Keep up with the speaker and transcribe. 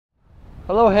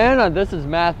Hello Hannah, this is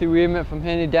Matthew Reedman from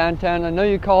Handy Downtown. I know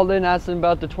you called in asking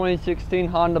about the 2016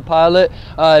 Honda Pilot.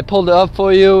 I pulled it up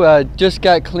for you. Just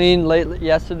got cleaned late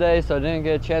yesterday, so I didn't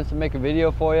get a chance to make a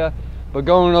video for you. But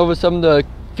going over some of the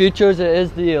features, it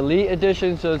is the Elite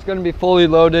Edition, so it's going to be fully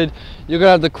loaded. You're going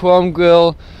to have the chrome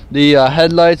grille, the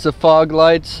headlights, the fog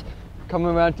lights. Coming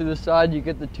around to the side, you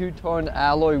get the two-tone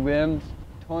alloy rims,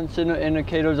 turn signal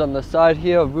indicators on the side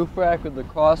here, a roof rack with the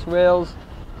cross rails.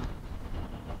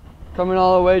 Coming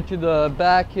all the way to the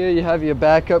back here, you have your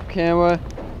backup camera,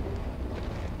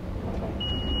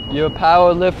 your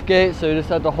power lift gate, so you just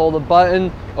have to hold the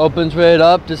button, opens right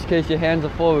up just in case your hands are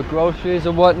full with groceries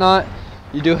or whatnot.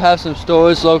 You do have some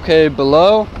storage located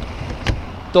below.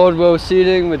 Third row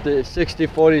seating with the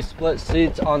 60-40 split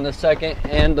seats on the second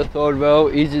and the third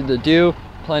row, easy to do,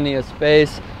 plenty of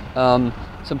space. Some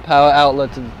power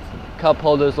outlets and cup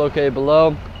holders located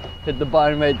below. Hit the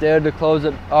button right there to close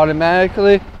it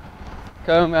automatically.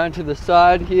 Coming around to the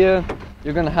side here,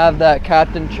 you're going to have that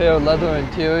captain chair leather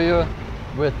interior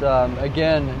with,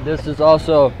 again, this is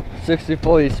also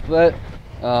 60-40 split,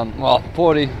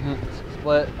 40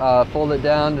 split, fold it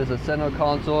down, there's a center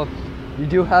console. You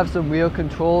do have some rear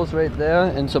controls right there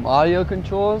and some audio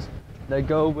controls that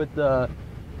go with the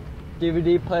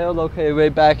DVD player located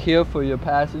right back here for your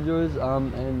passengers,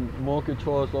 and more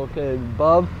controls located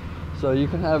above. So you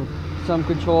can have some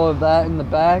control of that in the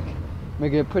back.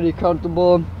 Make it pretty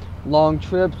comfortable. Long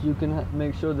trips, you can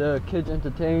make sure the kids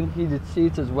entertained. Heated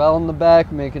seats as well in the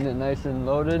back, making it nice and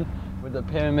loaded with a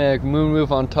panoramic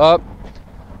moonroof on top.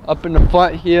 Up in the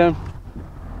front here,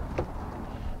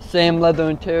 same leather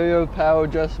interior, power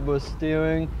adjustable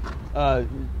steering, power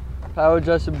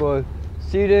adjustable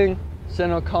seating,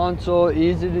 center console,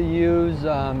 easy to use,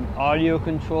 audio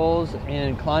controls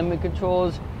and climate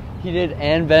controls. Heated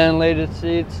and ventilated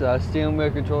seats, steering wheel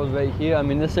controls right here. I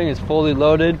mean, this thing is fully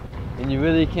loaded and you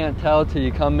really can't tell till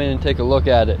you come in and take a look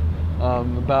at it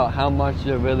about how much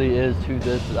there really is to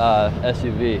this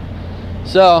SUV.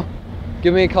 So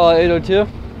give me a call at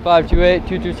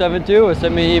 802-528-2272 or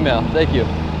send me an email. Thank you.